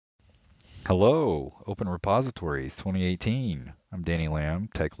Hello, Open Repositories 2018. I'm Danny Lamb,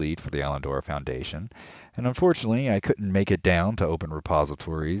 Tech Lead for the Islandora Foundation. And unfortunately, I couldn't make it down to Open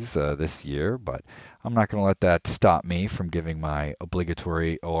Repositories this year, but I'm not going to let that stop me from giving my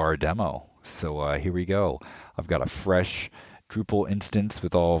obligatory OR demo. So here we go. I've got a fresh Drupal instance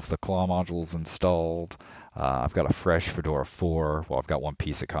with all of the claw modules installed. I've got a fresh Fedora 4. Well, I've got one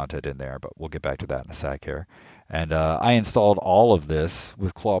piece of content in there, but we'll get back to that in a sec here. And I installed all of this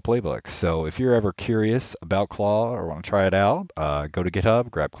with Claw Playbook. So if you're ever curious about Claw or want to try it out, go to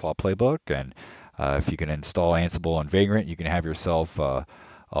GitHub, grab Claw Playbook, and if you can install Ansible and Vagrant, you can have yourself a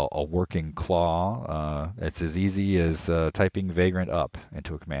working Claw. It's as easy as typing Vagrant up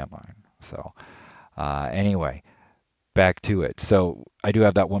into a command line. So anyway, back to it. So I do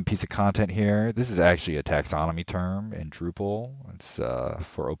have that one piece of content here. This is actually a taxonomy term in Drupal. It's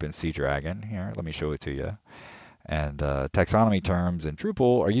for OpenSeaDragon here. Let me show it to you. And taxonomy terms in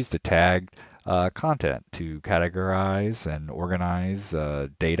Drupal are used to tag content, to categorize and organize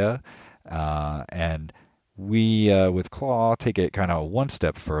data. And we, with Claw, take it kind of one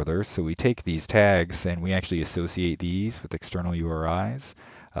step further. So we take these tags and we actually associate these with external URIs.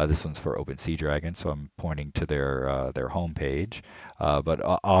 This one's for OpenSeaDragon, so I'm pointing to their homepage. But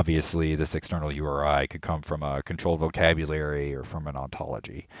obviously, this external URI could come from a controlled vocabulary or from an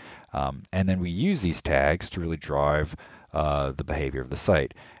ontology. And then we use these tags to really drive the behavior of the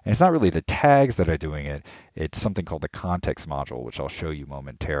site. And it's not really the tags that are doing it, it's something called the context module, which I'll show you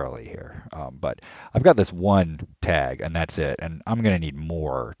momentarily here. But I've got this one tag, and that's it. And I'm going to need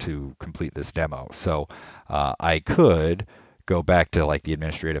more to complete this demo. So I could go back to like the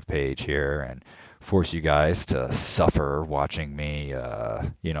administrative page here and force you guys to suffer watching me,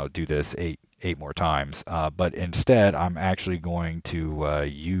 do this eight more times. But instead, I'm actually going to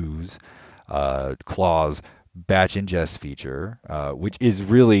use Claw's batch ingest feature, which is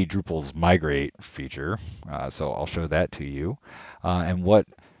really Drupal's migrate feature. So I'll show that to you. And what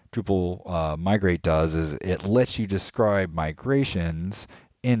Drupal migrate does is it lets you describe migrations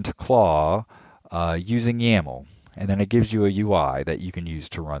into Claw using YAML. And then it gives you a UI that you can use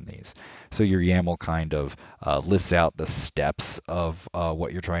to run these. So your YAML kind of lists out the steps of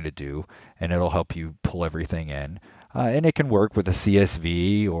what you're trying to do, and it'll help you pull everything in. And it can work with a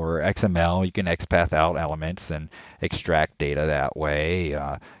CSV or XML. You can XPath out elements and extract data that way.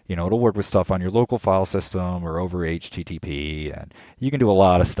 It'll work with stuff on your local file system or over HTTP, and you can do a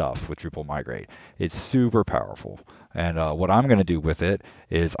lot of stuff with Drupal Migrate. It's super powerful. And what I'm going to do with it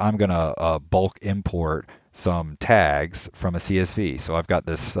is I'm going to bulk import some tags from a CSV. So I've got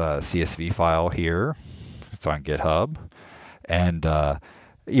this CSV file here. It's on GitHub. And,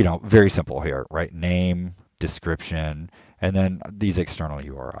 very simple here, right? Name, description, and then these external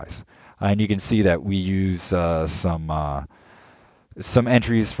URIs. And you can see that we use some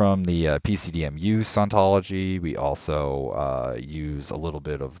entries from the PCDM use ontology. We also use a little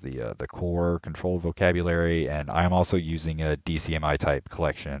bit of the core controlled vocabulary, and I'm also using a DCMI type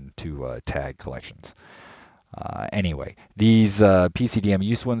collection to tag collections. Anyway, these PCDM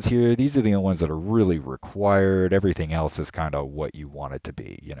use ones here, these are the only ones that are really required. Everything else is kind of what you want it to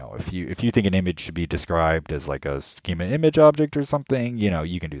be. If you think an image should be described as like a schema image object or something,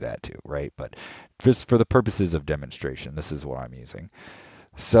 you can do that too, right? But just for the purposes of demonstration, this is what I'm using.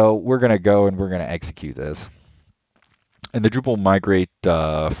 So we're going to go and we're going to execute this. And the Drupal migrate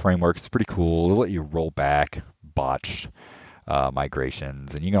framework is pretty cool. It'll let you roll back botched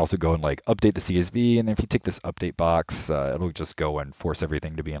migrations, and you can also go and like update the CSV, and then if you tick this update box, it'll just go and force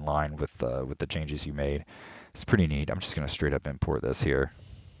everything to be in line with the changes you made. It's pretty neat. I'm just going to straight up import this here.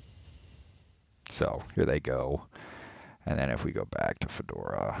 So here they go. And then if we go back to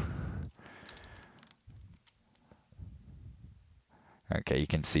Fedora, okay, you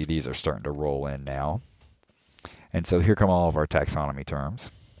can see these are starting to roll in now. And so here come all of our taxonomy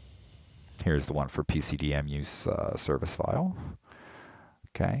terms. Here's the one for PCDM use service file.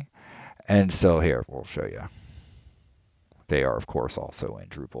 Okay. And so here, we'll show you. They are, of course, also in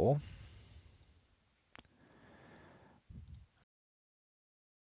Drupal.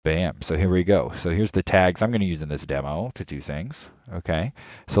 Bam. So here we go. So here's the tags I'm going to use in this demo to do things. Okay.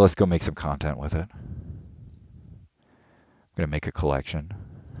 So let's go make some content with it. I'm going to make a collection.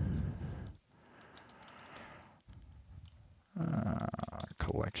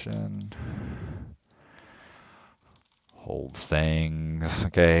 Collection holds things.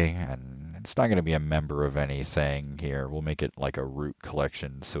 Okay. And it's not going to be a member of anything here. We'll make it like a root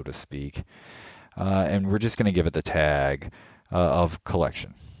collection, so to speak. And we're just going to give it the tag of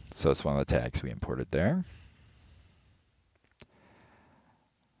collection. So it's one of the tags we imported there.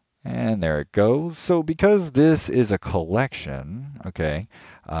 And there it goes. So because this is a collection, okay,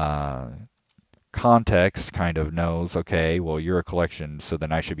 context kind of knows, okay, well, you're a collection, so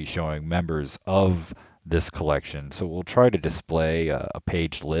then I should be showing members of this collection. So we'll try to display a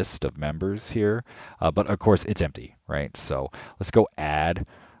page list of members here, but of course it's empty, right? So let's go add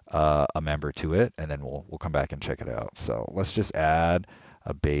a member to it, and then we'll come back and check it out. So let's just add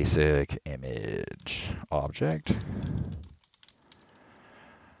a basic image object,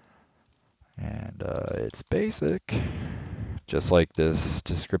 and it's basic. Just like this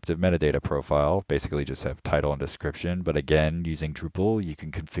descriptive metadata profile, basically just have title and description. But again, using Drupal, you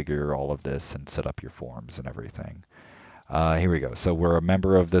can configure all of this and set up your forms and everything. Here we go. So we're a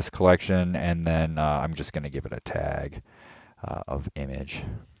member of this collection, and then I'm just going to give it a tag of image.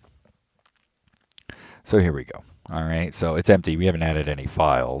 So here we go. All right, so it's empty. We haven't added any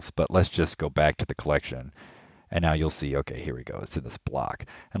files, but let's just go back to the collection. And now you'll see, okay, here we go. It's in this block.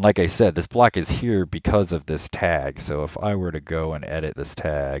 And like I said, this block is here because of this tag. So if I were to go and edit this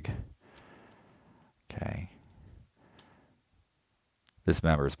tag, okay, this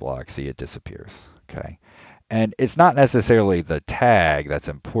members block, see, it disappears. Okay. And it's not necessarily the tag that's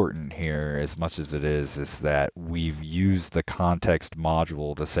important here as much as it is that we've used the context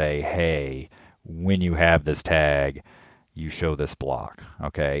module to say, hey, when you have this tag, you show this block,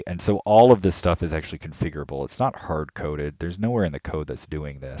 okay? And so all of this stuff is actually configurable. It's not hard coded. There's nowhere in the code that's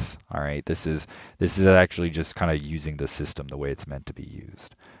doing this, all right? This is actually just kind of using the system the way it's meant to be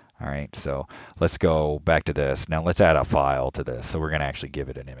used. All right, so let's go back to this. Now let's add a file to this. So we're going to actually give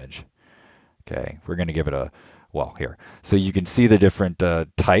it an image. Okay, we're going to give it a, well, here. So you can see the different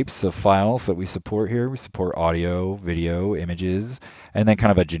types of files that we support here. We support audio, video, images, and then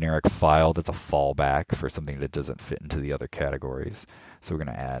kind of a generic file that's a fallback for something that doesn't fit into the other categories. So we're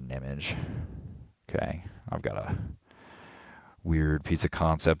going to add an image. Okay, I've got a weird piece of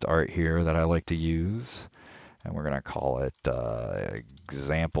concept art here that I like to use. And we're going to call it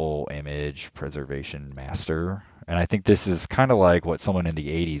example image preservation master. And I think this is kind of like what someone in the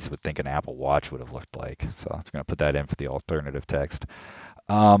 80s would think an Apple Watch would have looked like. So I'm just going to put that in for the alternative text.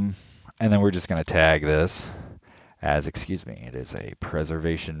 And then we're just going to tag this as, excuse me, it is a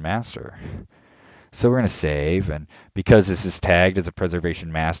preservation master. So we're going to save, and because this is tagged as a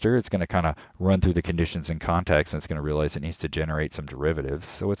preservation master, it's going to kind of run through the conditions and context, and it's going to realize it needs to generate some derivatives.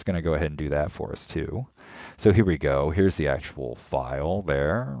 So it's going to go ahead and do that for us too. So here we go. Here's the actual file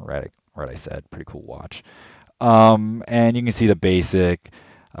there. Right, I said, pretty cool watch. And you can see the basic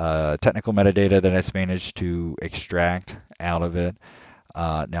technical metadata that it's managed to extract out of it.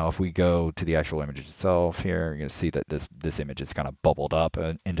 Now, if we go to the actual image itself here, you're going to see that this image is kind of bubbled up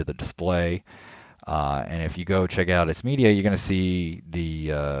into the display. And if you go check out its media, you're going to see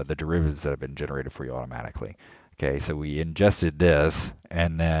the derivatives that have been generated for you automatically. Okay, so we ingested this,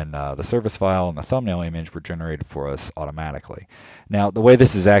 and then the service file and the thumbnail image were generated for us automatically. Now, the way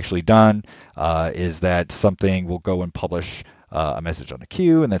this is actually done is that something will go and publish a message on a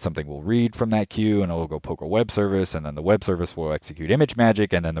queue, and then something will read from that queue, and it will go poke a web service, and then the web service will execute image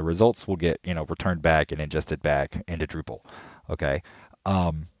magic, and then the results will get returned back and ingested back into Drupal. Okay,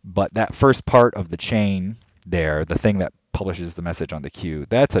 but that first part of the chain there, the thing that publishes the message on the queue,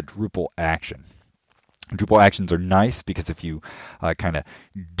 that's a Drupal action. Drupal actions are nice because if you kind of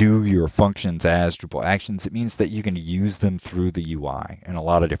do your functions as Drupal actions, it means that you can use them through the UI in a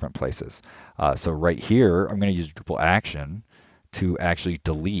lot of different places. So right here, I'm going to use Drupal action to actually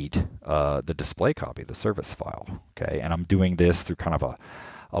delete the display copy, the service file. Okay, and I'm doing this through kind of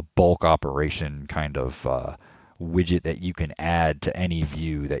a bulk operation kind of widget that you can add to any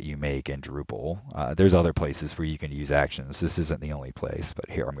view that you make in Drupal. There's other places where you can use actions. This isn't the only place, but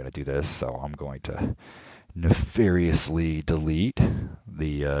here I'm going to do this. So I'm going to nefariously delete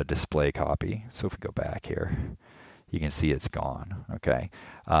the display copy. So if we go back here, you can see it's gone. Okay,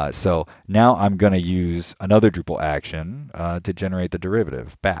 so now I'm going to use another Drupal action to generate the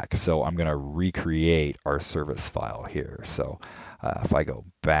derivative back. So I'm going to recreate our service file here. So if I go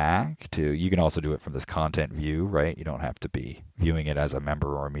back to, you can also do it from this content view, right? You don't have to be viewing it as a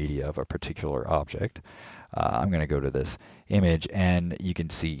member or media of a particular object. I'm going to go to this image, and you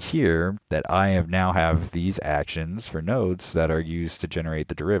can see here that I now have these actions for nodes that are used to generate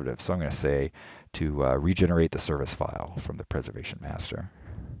the derivative. So I'm going to say to regenerate the service file from the preservation master.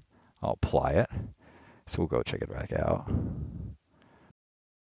 I'll apply it. So we'll go check it back out.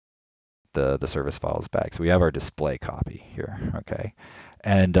 The service file is back. So we have our display copy here, okay?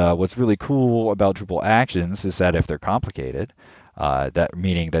 And what's really cool about Drupal actions is that if they're complicated, that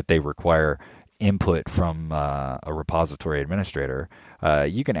meaning that they require input from a repository administrator,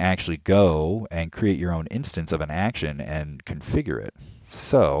 you can actually go and create your own instance of an action and configure it.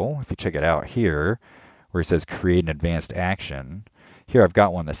 So if you check it out here, where it says create an advanced action, here I've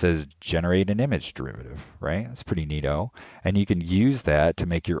got one that says generate an image derivative, right? That's pretty neato. And you can use that to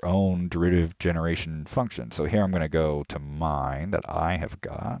make your own derivative generation function. So here I'm going to go to mine that I have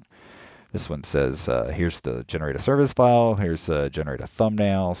got. This one says, here's the generate a service file, here's generate a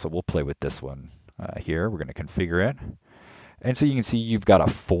thumbnail. So we'll play with this one here. We're going to configure it. And so you can see you've got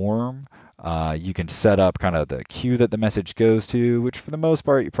a form. You can set up kind of the queue that the message goes to, which for the most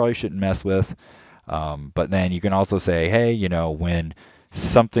part you probably shouldn't mess with. But then you can also say, hey, when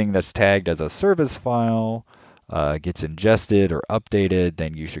something that's tagged as a service file gets ingested or updated,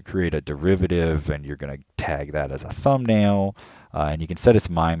 then you should create a derivative and you're going to tag that as a thumbnail. And you can set its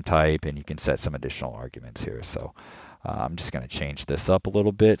MIME type and you can set some additional arguments here. So I'm just going to change this up a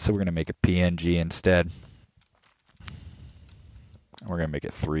little bit. So we're going to make a PNG instead. We're going to make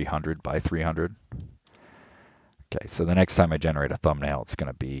it 300 by 300. Okay, so the next time I generate a thumbnail, it's going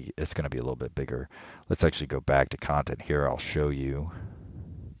to be a little bit bigger. Let's actually go back to content here. I'll show you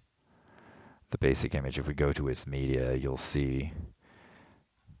the basic image. If we go to its media, you'll see.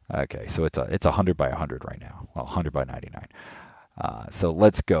 Okay, so it's 100 by 100 right now. Well, 100 by 99. So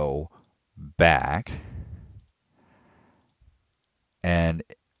let's go back, and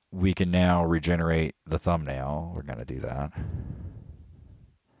we can now regenerate the thumbnail. We're going to do that.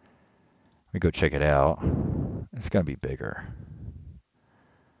 We go check it out. It's going to be bigger.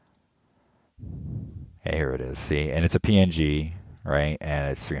 Hey, here it is. See, and it's a PNG, right?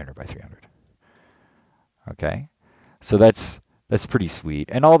 And it's 300 by 300. Okay, so that's pretty sweet,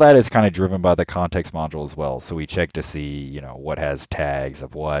 and all that is kind of driven by the context module as well. So we check to see, what has tags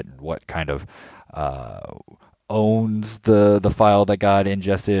of what, and what kind of uh, owns the file that got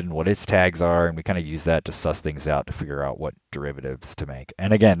ingested, and what its tags are, and we kind of use that to suss things out to figure out what derivatives to make.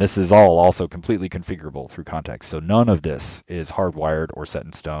 And again, this is all also completely configurable through context. So none of this is hardwired or set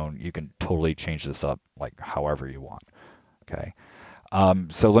in stone. You can totally change this up like however you want. Okay.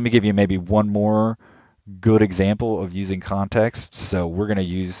 So let me give you maybe one more good example of using context. So we're going to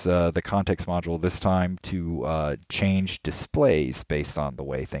use the context module this time to change displays based on the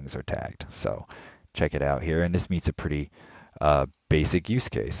way things are tagged. So check it out here, and this meets a pretty basic use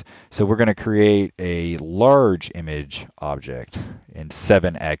case. So we're going to create a large image object in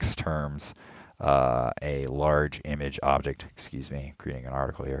 7x terms. A large image object, excuse me, creating an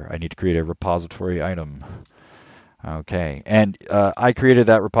article here. I need to create a repository item. Okay, and I created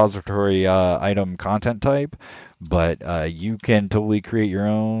that repository item content type, but you can totally create your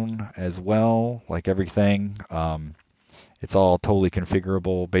own as well, like everything. It's all totally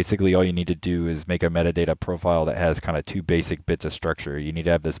configurable. Basically, all you need to do is make a metadata profile that has kind of two basic bits of structure. You need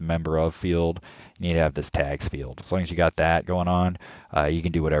to have this member of field, you need to have this tags field. As long as you got that going on, you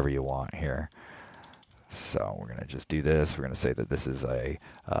can do whatever you want here. So we're going to just do this. We're going to say that this is a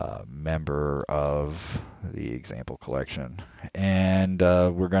member of the example collection. And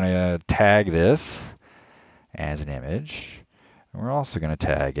we're going to tag this as an image. And we're also going to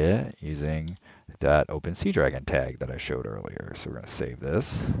tag it using that OpenSeaDragon tag that I showed earlier. So we're going to save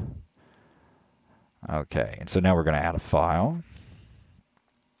this. Okay, and so now we're going to add a file.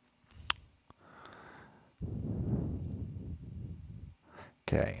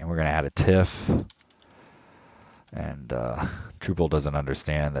 Okay, and we're going to add a TIFF. And Drupal doesn't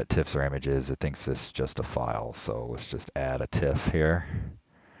understand that TIFFs are images. It thinks it's just a file. So let's just add a TIFF here.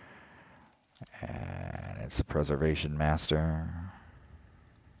 And it's a preservation master.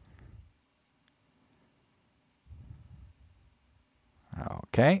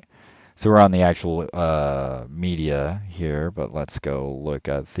 Okay. So we're on the actual media here, but let's go look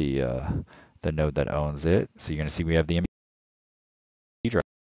at the node that owns it. So you're going to see we have the image.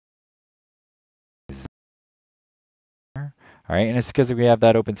 All right, and it's because we have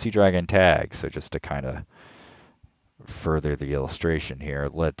that OpenSeaDragon tag. So just to kind of further the illustration here,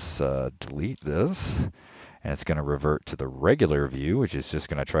 let's delete this. And it's going to revert to the regular view, which is just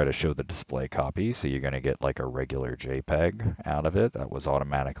going to try to show the display copy. So you're going to get like a regular JPEG out of it that was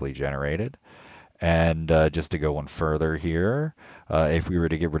automatically generated. And just to go one further here, if we were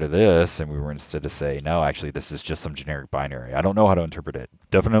to get rid of this and we were instead to say, no, actually, this is just some generic binary. I don't know how to interpret it.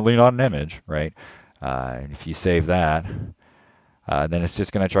 Definitely not an image, right? And if you save that, then it's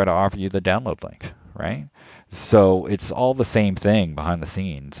just going to try to offer you the download link, right? So it's all the same thing behind the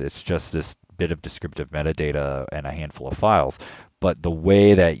scenes. It's just this bit of descriptive metadata and a handful of files. But the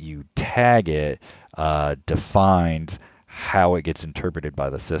way that you tag it defines how it gets interpreted by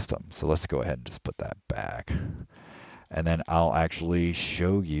the system. So let's go ahead and just put that back. And then I'll actually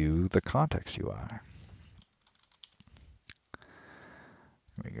show you the context UI.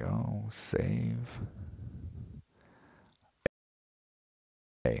 Here we go, save.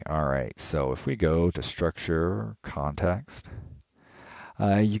 Okay, all right, so if we go to structure, context,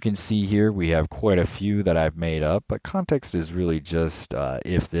 You can see here we have quite a few that I've made up, but context is really just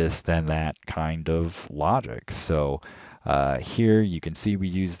if this, then that kind of logic. So here you can see we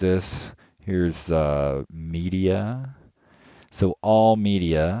use this. Here's media. So all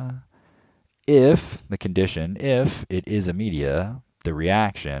media, if the condition, if it is a media, the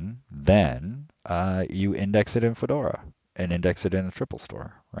reaction, then you index it in Fedora and index it in a triple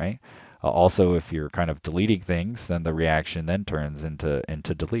store, right? Also, if you're kind of deleting things, then the reaction then turns into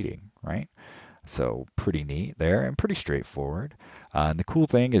deleting, right? So pretty neat there and pretty straightforward. And the cool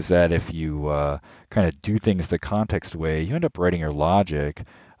thing is that if you kind of do things the context way, you end up writing your logic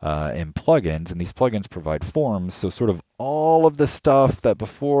in plugins, and these plugins provide forms. So sort of all of the stuff that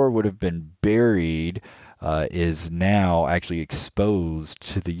before would have been buried is now actually exposed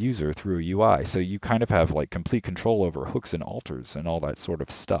to the user through a UI. So you kind of have like complete control over hooks and alters and all that sort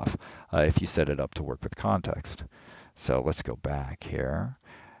of stuff if you set it up to work with context. So let's go back here.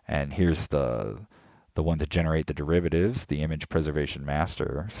 And here's the one to generate the derivatives, the image preservation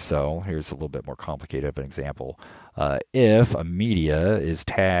master. So here's a little bit more complicated of an example. If a media is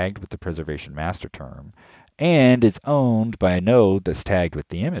tagged with the preservation master term and is owned by a node that's tagged with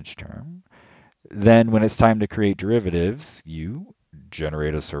the image term, then when it's time to create derivatives, you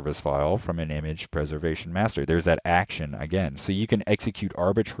generate a service file from an image preservation master. There's that action again. So you can execute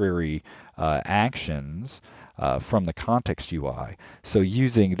arbitrary actions from the context UI. So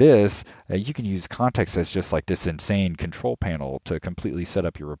using this, you can use context as just like this insane control panel to completely set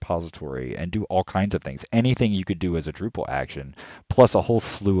up your repository and do all kinds of things. Anything you could do as a Drupal action, plus a whole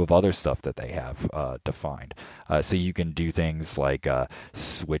slew of other stuff that they have defined. So you can do things like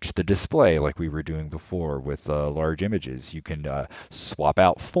switch the display like we were doing before with large images. You can swap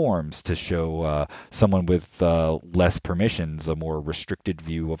out forms to show someone with less permissions a more restricted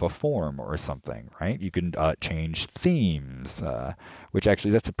view of a form or something, right? You can change themes, which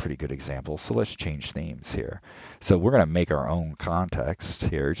actually that's a pretty good example. So let's change themes here. So we're going to make our own context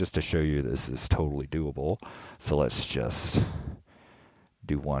here just to show you this is totally doable. So let's just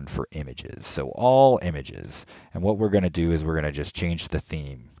do one for images. So all images. And what we're going to do is we're going to just change the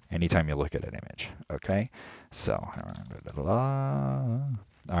theme anytime you look at an image. Okay? So, all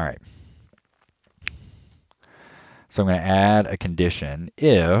right. So I'm going to add a condition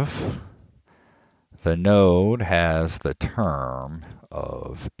if the node has the term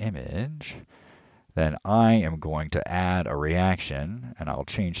of image, then I am going to add a reaction, and I'll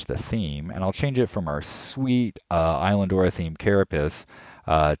change the theme, and I'll change it from our sweet Islandora theme Carapace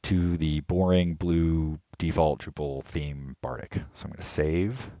to the boring blue default Drupal theme Bardic. So I'm going to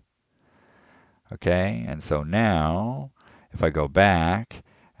save. Okay, and so now if I go back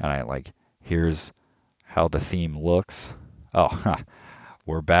and I here's how the theme looks. Oh,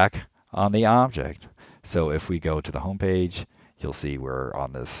 we're back on the object. So if we go to the home page, you'll see we're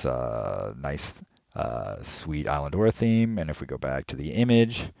on this nice sweet Islandora theme. And if we go back to the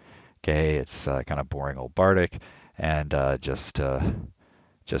image, okay, it's kind of boring old Bardic. And just to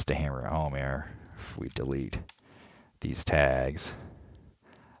hammer it home here, if we delete these tags,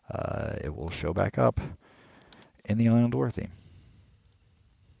 it will show back up in the Islandora theme.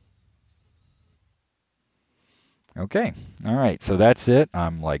 Okay, all right, so that's it.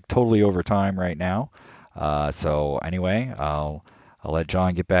 I'm like totally over time right now. So anyway, I'll let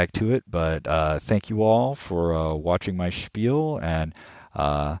John get back to it, but thank you all for watching my spiel, and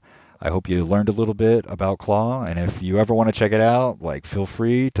I hope you learned a little bit about Claw. And if you ever want to check it out, feel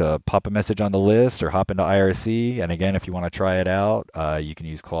free to pop a message on the list or hop into IRC. And again, if you want to try it out, you can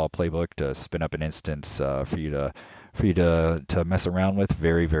use Claw Playbook to spin up an instance for you to mess around with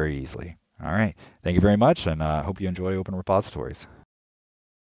very, very easily. All right. Thank you very much, and I hope you enjoy Open Repositories.